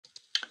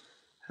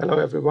Hello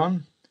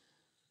everyone.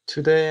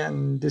 Today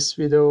in this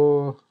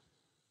video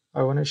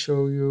I want to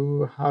show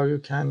you how you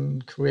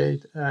can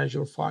create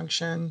Azure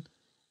function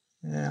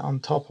on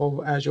top of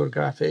Azure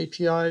Graph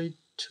API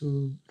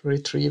to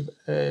retrieve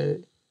a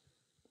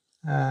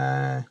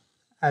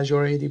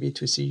Azure AD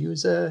B2C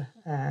user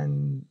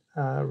and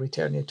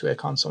return it to a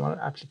consumer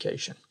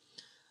application.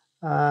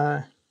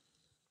 But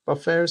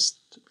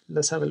first,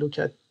 let's have a look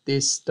at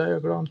this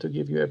diagram to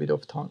give you a bit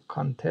of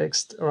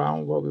context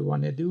around what we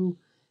want to do.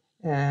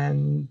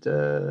 And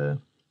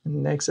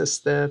next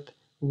step,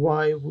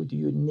 why would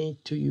you need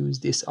to use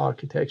this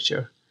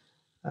architecture?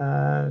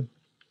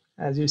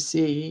 As you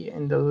see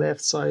in the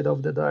left side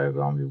of the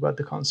diagram, we've got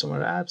the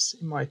consumer apps.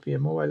 It might be a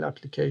mobile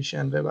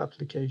application, web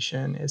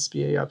application,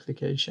 SPA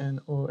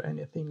application, or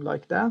anything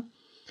like that.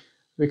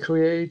 We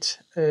create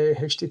a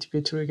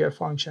HTTP trigger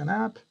function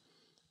app,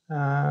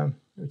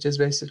 which is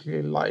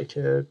basically like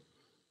a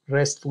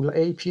RESTful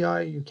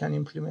API. You can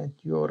implement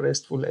your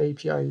RESTful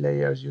API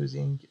layers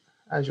using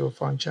Azure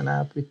Function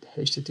App with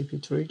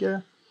HTTP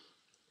trigger.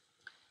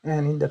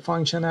 And in the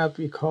function app,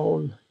 we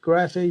call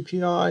Graph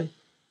API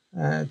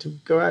to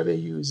grab a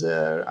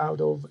user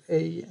out of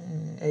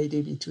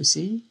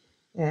ADB2C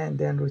and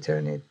then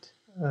return it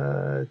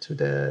to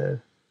the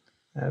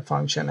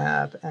function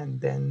app, and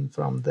then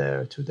from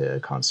there to the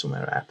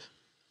consumer app.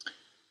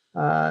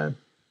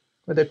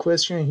 But the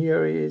question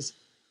here is,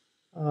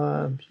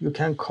 you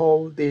can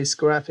call this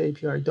Graph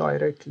API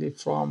directly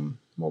from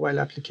mobile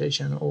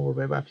application or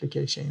web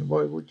application.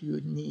 Why would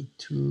you need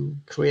to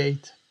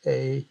create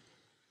a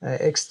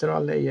extra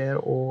layer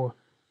or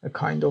a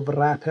kind of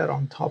wrapper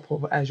on top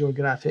of Azure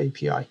Graph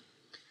API?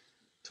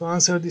 To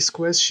answer this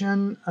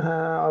question,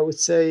 I would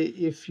say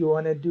if you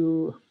want to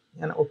do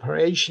an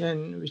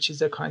operation which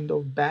is a kind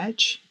of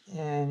batch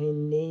and it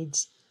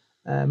needs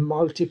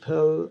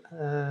multiple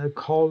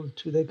call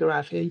to the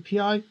Graph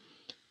API,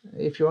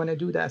 if you want to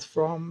do that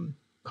from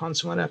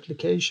consumer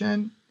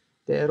application,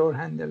 the error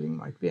handling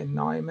might be a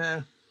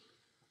nightmare.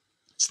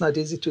 It's not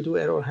easy to do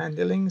error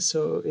handling,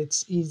 so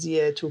it's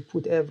easier to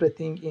put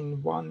everything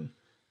in one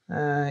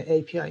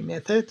API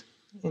method,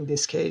 in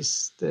this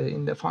case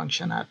in the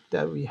function app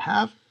that we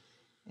have.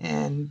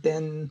 And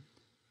then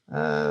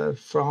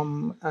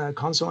from a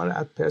consumer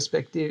app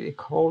perspective, it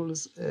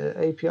calls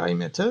API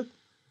method.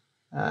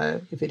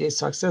 If it is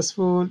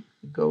successful,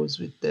 it goes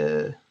with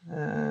the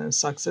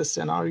success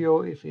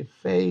scenario. If it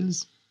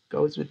fails, it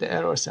goes with the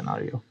error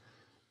scenario.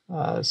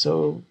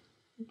 So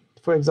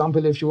for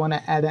example, if you want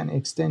to add an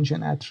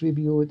extension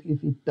attribute,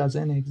 if it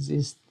doesn't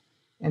exist,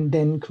 and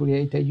then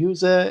create a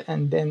user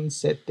and then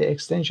set the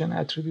extension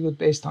attribute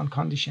based on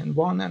condition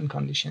 1 and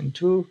condition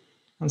 2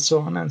 and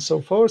so on and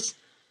so forth.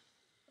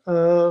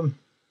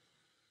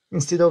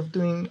 Instead of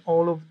doing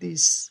all of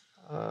these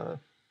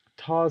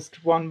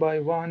tasks one by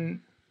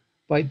one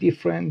by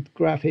different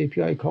Graph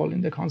API call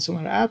in the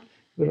consumer app,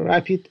 we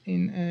wrap it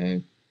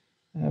in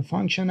a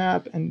function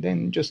app and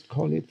then just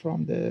call it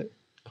from the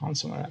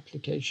consumer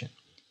application.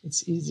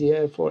 It's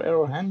easier for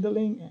error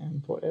handling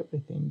and for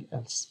everything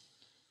else.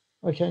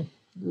 Okay,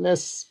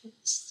 let's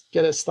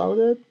get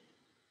started.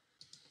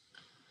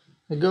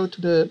 I go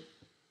to the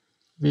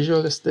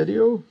Visual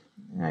Studio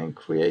and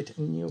create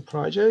a new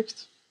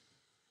project.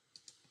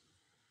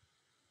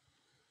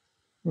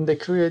 In the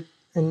create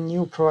a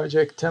new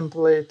project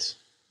template,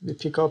 we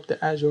pick up the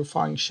Azure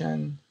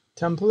Function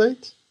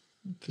template,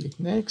 click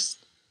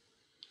Next,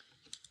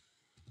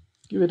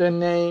 give it a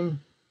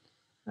name,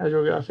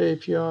 Azure Graph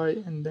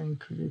API, and then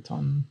click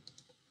on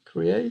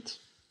Create.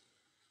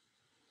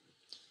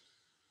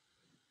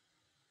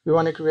 We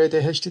want to create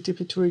a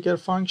HTTP trigger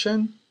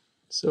function,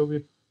 so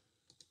we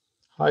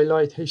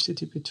highlight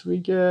HTTP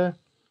trigger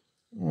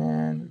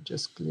and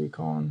just click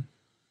on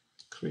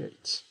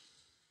Create.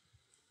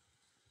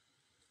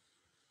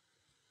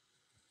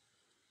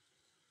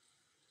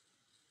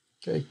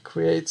 Okay,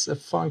 creates a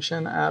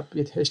function app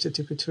with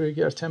HTTP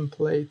trigger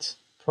template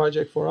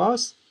project for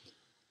us.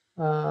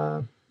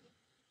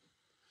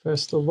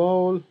 First of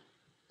all,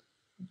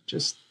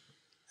 just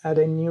add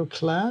a new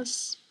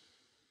class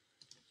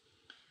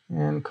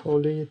and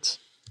call it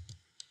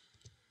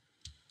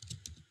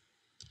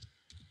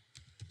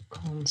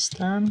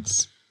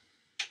constants.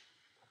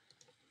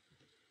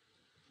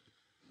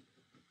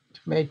 To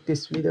make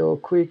this video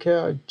quicker,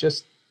 I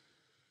just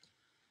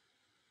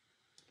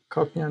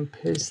copy and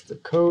paste the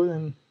code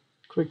and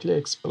quickly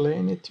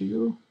explain it to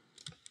you.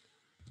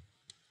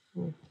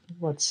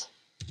 What's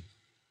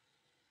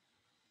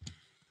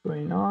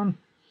going on?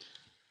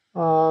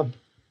 I've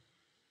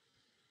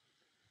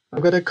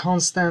got a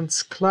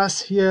constants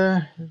class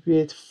here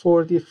with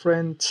 4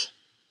 different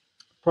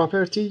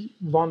properties,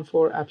 one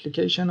for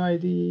application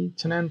ID,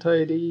 tenant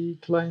ID,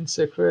 client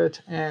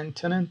secret, and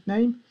tenant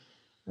name.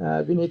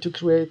 We need to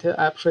create an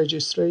app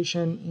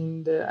registration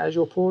in the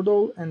Azure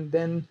portal and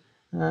then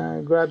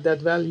grab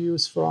that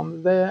values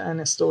from there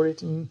and store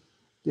it in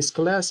this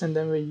class, and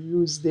then we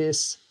use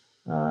this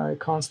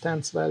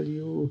constants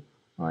value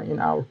in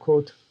our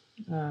code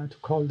to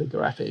call the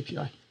Graph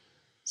API.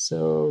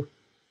 So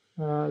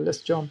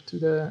let's jump to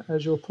the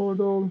Azure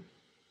portal.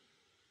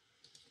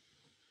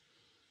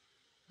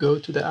 go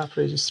to the app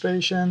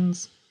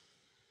registrations,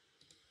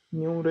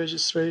 new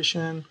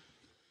registration,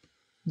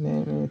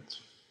 name it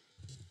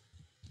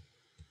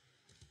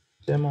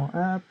demo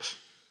app,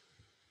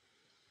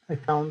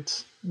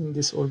 account in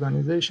this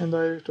organization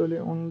directory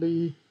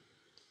only,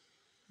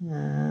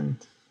 and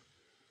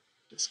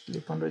just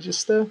click on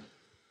register.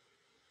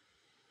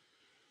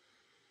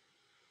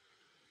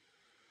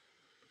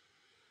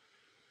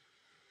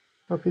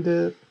 Copy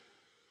the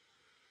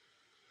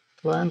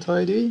client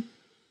ID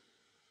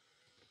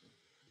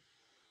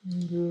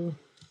and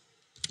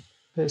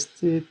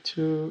paste it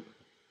to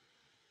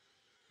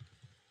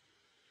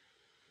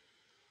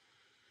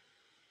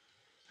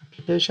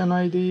application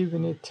ID. We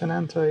need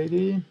tenant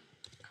ID.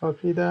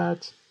 Copy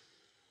that,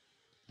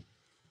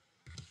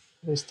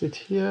 paste it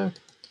here.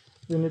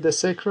 We need a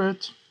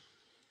secret.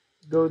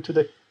 Go to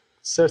the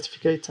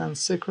certificate and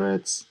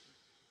secrets,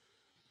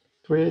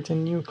 create a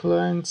new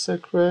client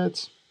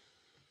secret,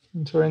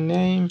 enter a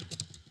name,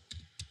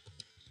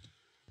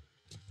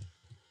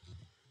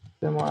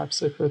 demo app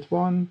secret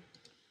 1,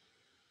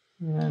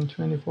 and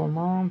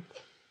 24-month,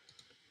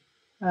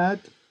 add,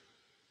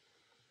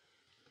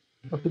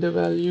 copy the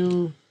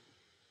value,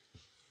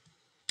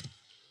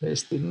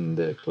 paste it in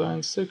the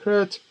client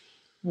secret,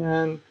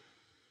 and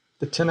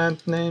the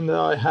tenant name that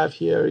I have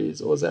here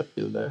is OZAP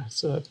Builder.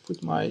 So I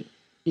put my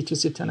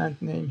B2C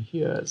tenant name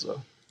here as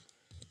well.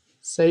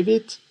 Save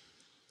it.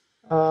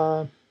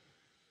 Come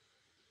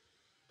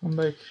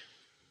back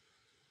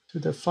to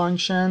the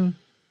function.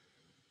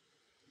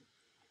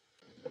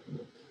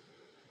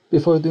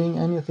 Before doing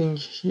anything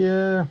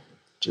here,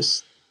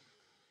 just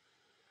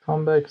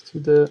come back to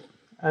the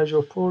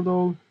Azure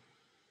portal.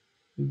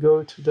 We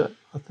go to the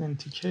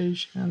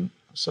authentication,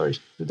 sorry,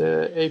 to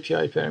the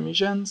API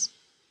permissions.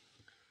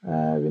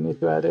 We need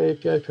to add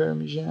API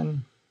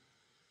permission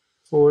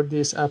for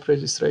this app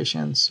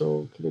registration.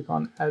 So click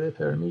on add a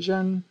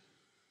permission,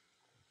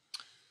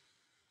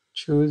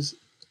 choose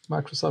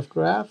Microsoft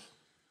Graph,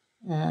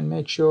 and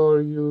make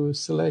sure you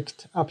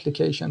select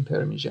application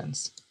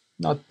permissions,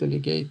 not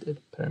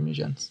delegated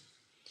permissions.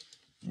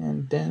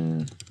 And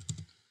then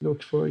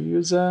look for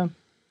user.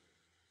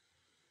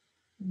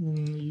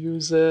 In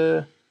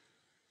user,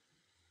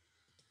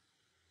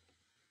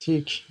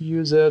 tick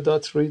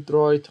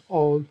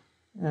user.read-write-all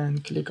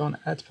and click on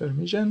add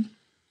permission.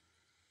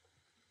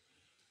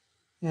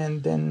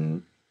 And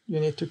then you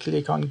need to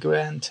click on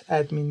grant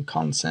admin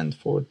consent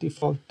for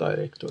default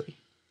directory.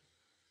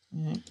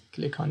 And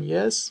click on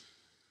yes.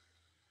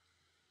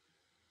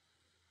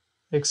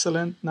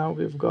 Excellent. Now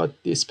we've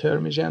got this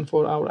permission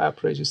for our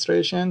app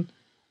registration,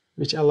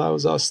 which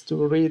allows us to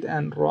read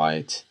and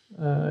write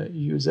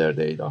user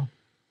data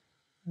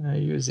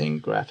using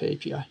Graph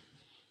API.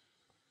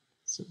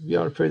 So we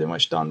are pretty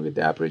much done with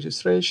the app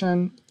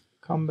registration.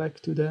 Come back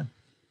to the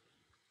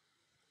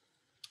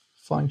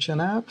function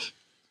app.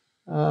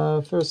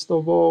 First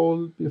of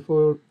all,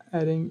 before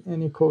adding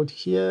any code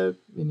here,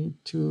 we need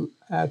to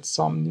add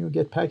some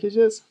NuGet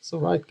packages. So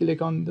right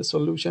click on the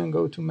solution,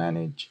 go to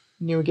manage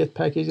NuGet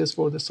packages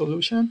for the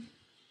solution,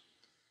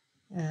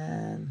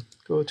 and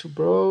go to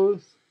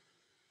browse.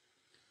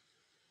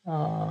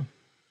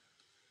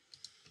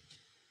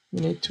 We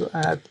need to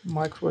add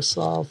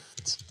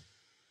Microsoft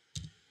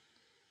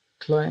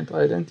client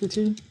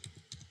identity.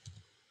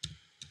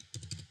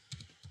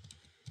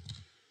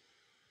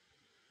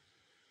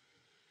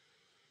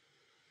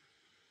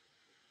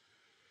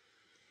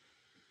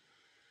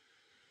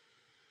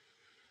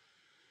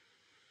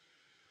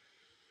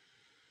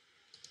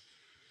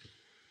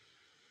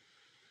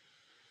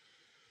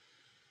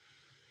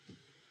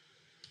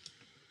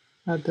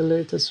 Add the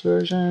latest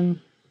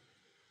version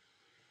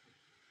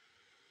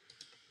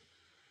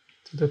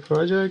to the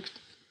project.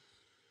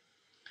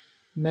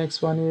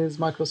 Next one is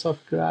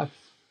Microsoft Graph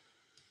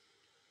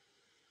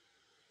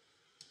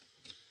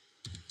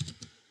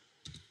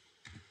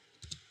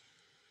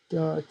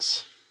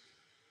dot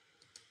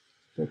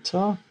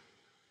beta.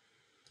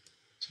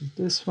 So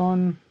this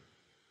one,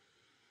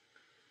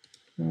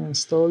 we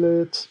install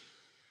it.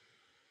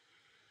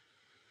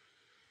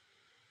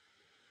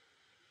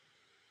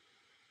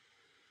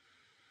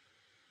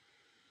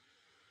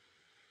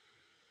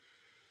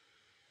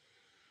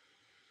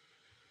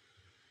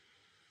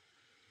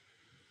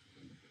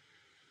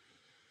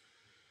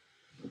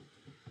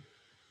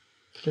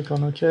 Click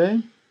on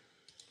OK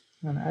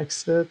and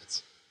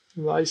accept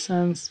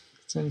license.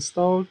 It's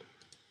installed.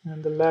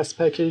 And the last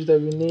package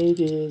that we need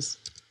is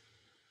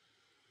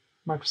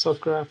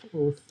Microsoft Graph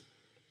Auth.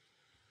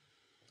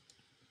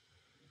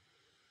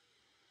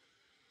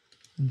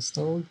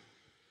 Installed.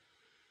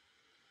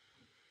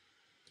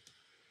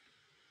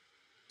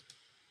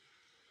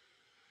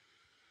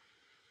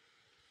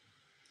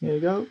 Here you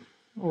go,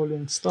 all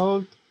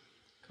installed.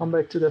 Come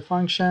back to the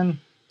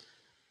function.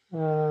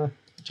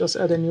 Just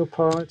add a new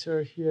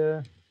parameter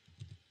here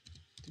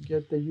to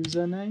get the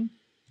username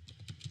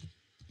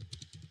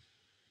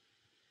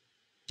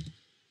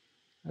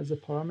as a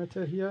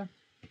parameter here.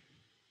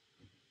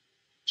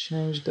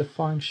 Change the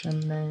function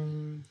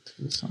name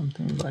to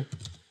something like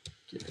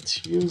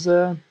get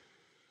user,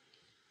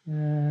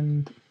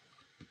 and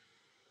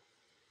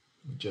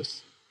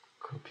Just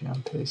copy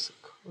and paste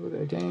code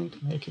again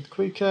to make it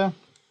quicker.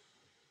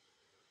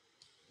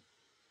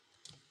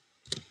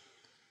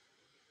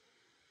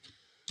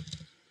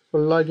 For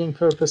logging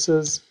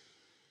purposes,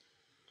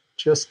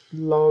 just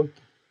log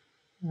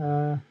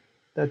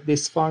that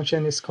this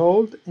function is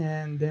called,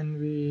 and then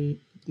we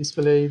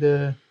display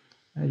the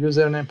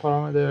username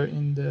parameter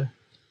in the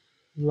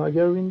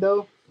logger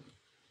window.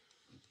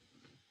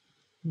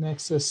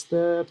 Next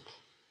step,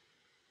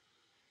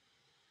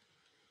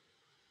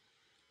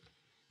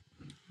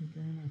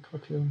 again, I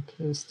copy and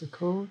paste the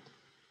code.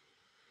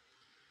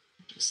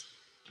 Just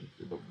get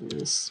rid of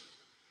this.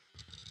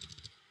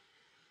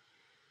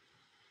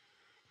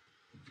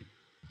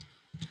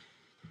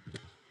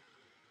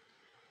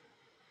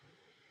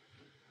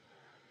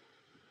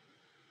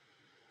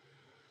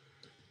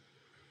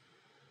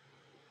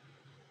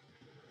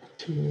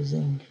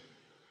 Using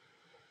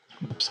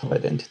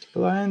identity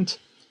client.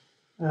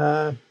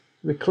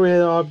 We create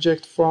an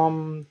object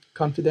from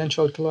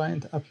confidential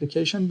client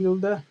application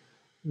builder.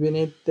 We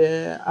need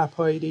the app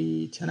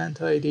ID,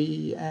 tenant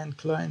ID, and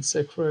client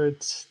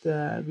secret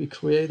that we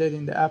created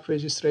in the app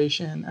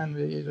registration, and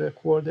we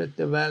recorded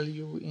the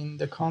value in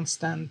the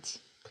constant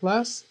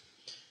class.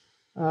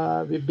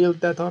 We build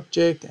that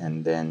object,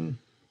 and then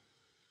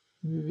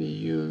we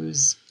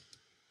use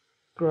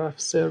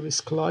graph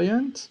service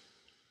client.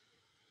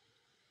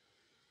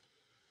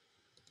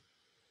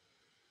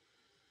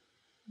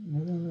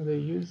 They're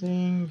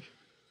using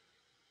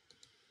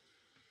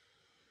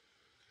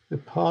the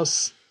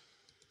pass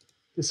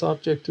this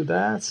object to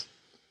that,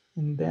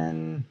 and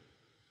then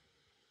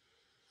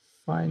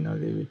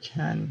finally we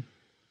can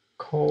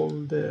call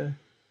the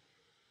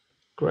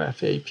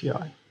graph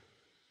API.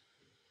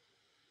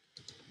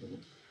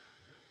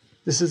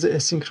 This is a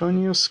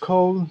asynchronous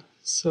call,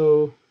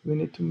 so we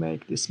need to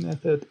make this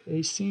method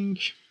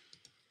async,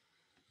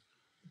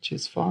 which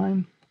is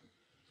fine.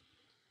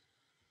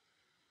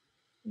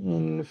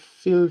 In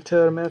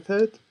filter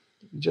method,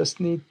 we just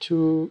need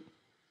to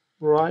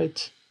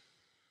write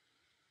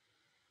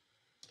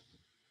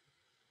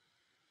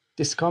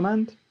this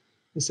command.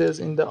 It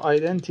says in the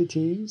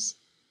identities,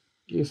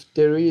 if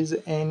there is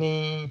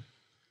any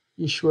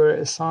issuer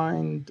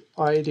assigned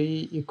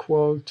ID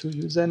equal to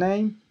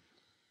username,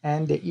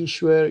 and the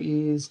issuer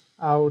is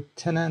our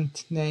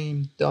tenant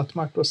name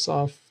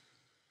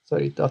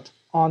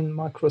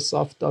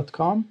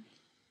 .onmicrosoft.com,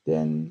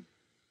 then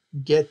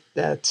get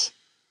that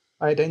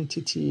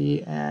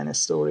identity and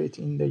store it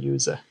in the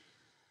user.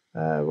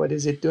 What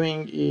is it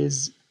doing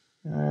is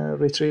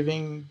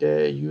retrieving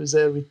the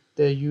user with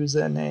the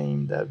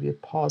username that we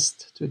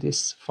passed to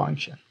this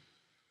function.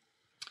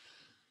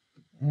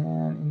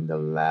 And in the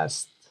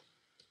last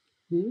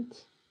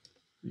bit,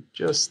 we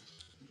just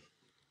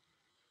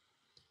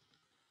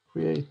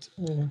create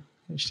a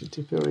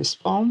HTTP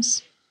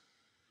response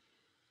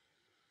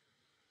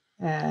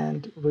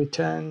and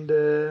return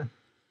the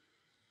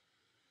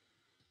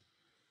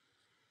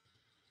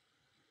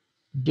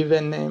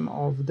given name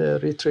of the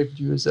retrieved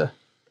user.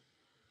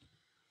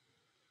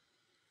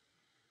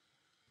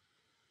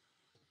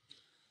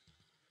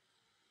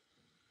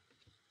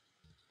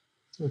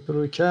 So to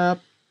recap,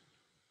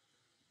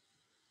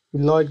 we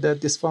log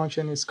that this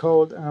function is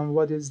called and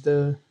what is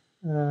the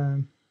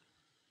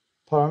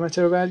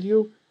parameter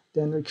value.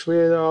 Then we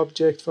create an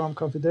object from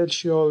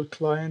confidential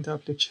client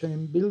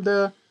application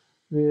builder.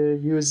 We're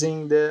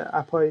using the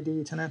app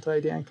ID, tenant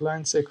ID, and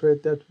client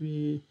secret that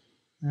we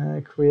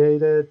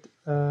created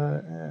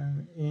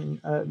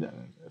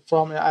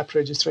from an app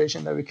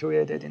registration that we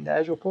created in the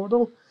Azure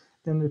portal.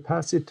 Then we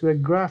pass it to a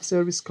graph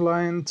service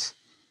client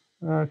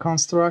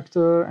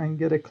constructor and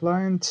get a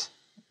client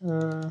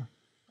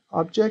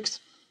object,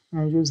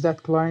 and use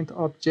that client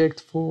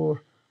object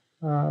for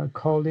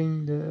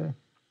calling the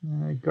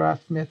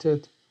graph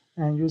method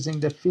and using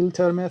the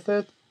filter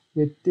method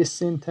with this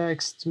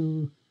syntax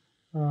to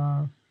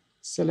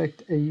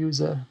select a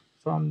user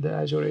from the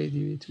Azure AD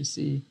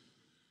B2C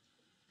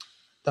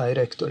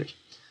directory.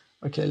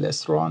 Okay,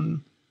 let's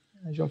run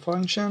Azure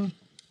Function.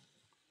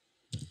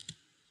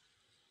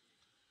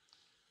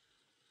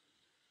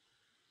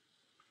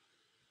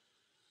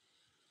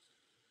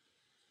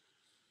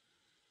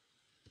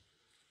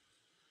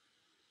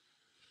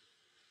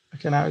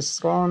 Okay, now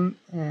it's run,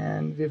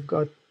 and we've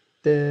got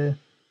the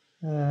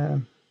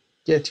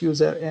get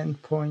user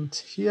endpoint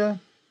here.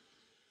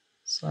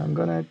 So I'm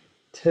gonna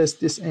test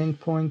this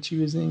endpoint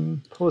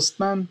using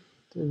Postman.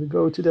 So we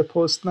go to the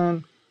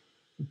Postman,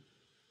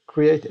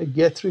 create a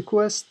GET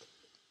request,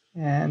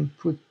 and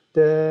put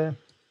the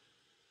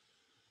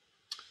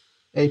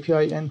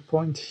API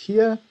endpoint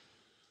here.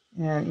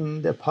 And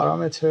in the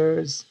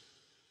parameters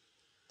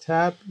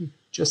tab, you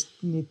just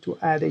need to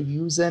add a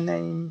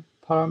username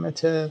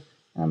parameter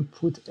and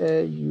put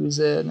a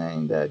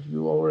username that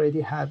you already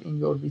have in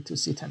your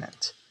B2C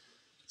tenant.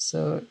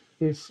 So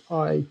if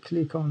I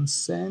click on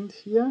send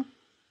here,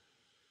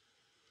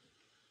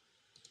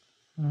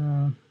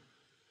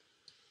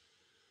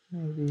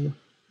 maybe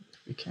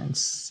we can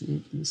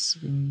see this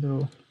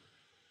window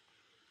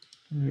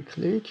when we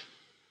click.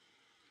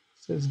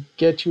 says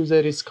get user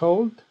is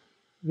called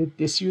with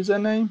this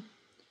username,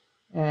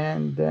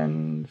 and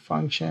then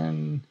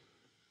function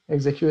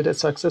executed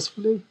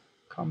successfully.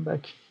 Come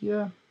back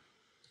here,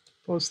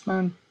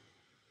 postman.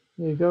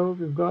 Here you go.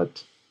 We've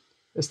got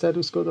a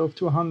status code of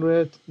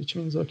 200, which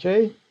means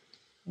okay.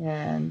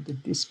 And the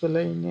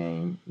display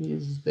name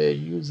is the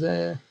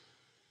user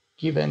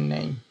given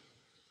name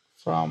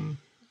from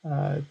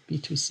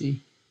B2C.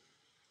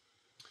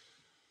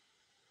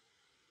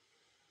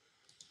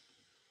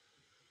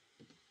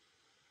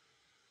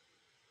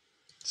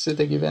 This is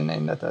the given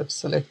name that I've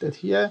selected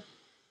here.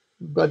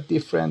 We've got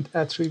different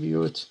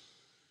attributes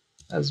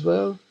as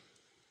well.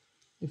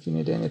 If you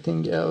need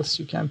anything else,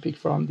 you can pick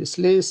from this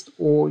list,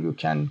 or you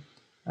can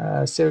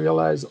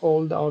serialize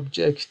all the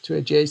objects to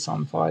a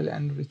JSON file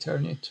and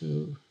return it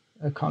to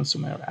a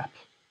consumer app.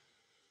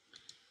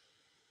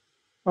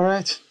 All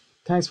right,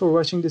 thanks for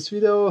watching this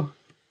video.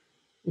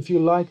 If you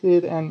liked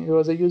it and it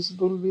was a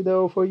useful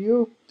video for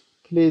you,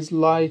 please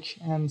like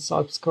and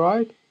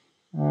subscribe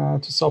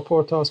to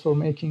support us for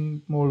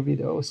making more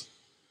videos.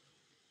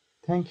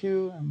 Thank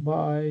you and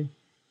bye.